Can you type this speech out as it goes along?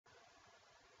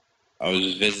I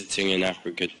was visiting in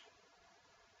Africa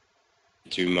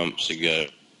 2 months ago.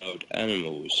 Wild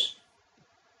animals.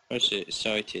 How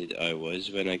excited I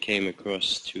was when I came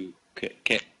across two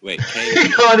cave. You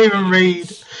can't even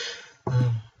read.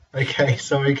 Okay,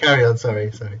 sorry, carry on,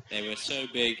 sorry. They were so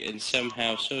big and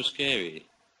somehow so scary.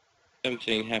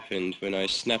 Something happened when I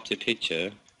snapped a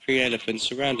picture. 3 elephants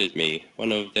surrounded me.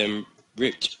 One of them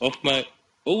ripped off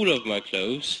all of my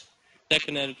clothes.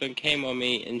 Second elephant came on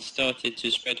me and started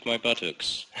to spread my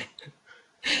buttocks.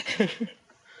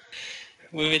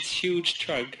 With its huge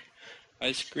trunk,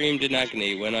 I screamed in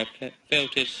agony when I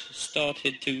felt it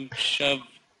started to shove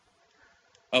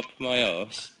up my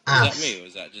arse. Was that me or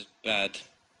was that just bad?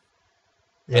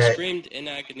 Yeah. I screamed in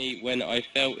agony when I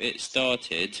felt it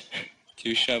started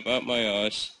to shove up my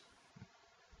arse.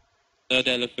 Third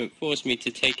elephant forced me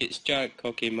to take its giant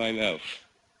cock in my mouth.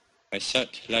 I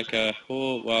sucked like a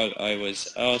whore while I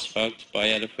was arse-fucked by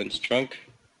elephant's trunk.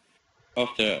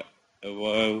 After a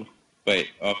while...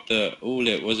 after all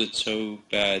it wasn't so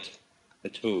bad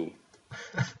at all.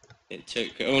 It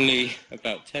took only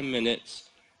about 10 minutes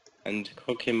and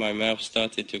cock in my mouth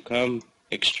started to come.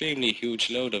 Extremely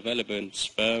huge load of elephant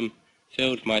sperm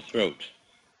filled my throat.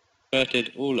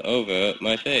 Spurted all over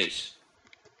my face.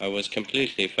 I was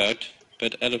completely fucked,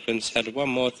 but elephants had one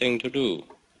more thing to do.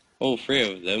 All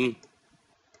 3 of them...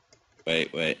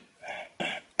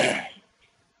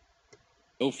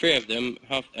 All 3 of them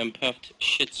huffed and puffed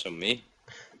shits on me.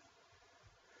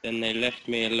 Then they left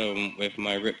me alone with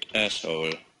my ripped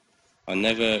asshole. I'll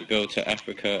never go to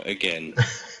Africa again.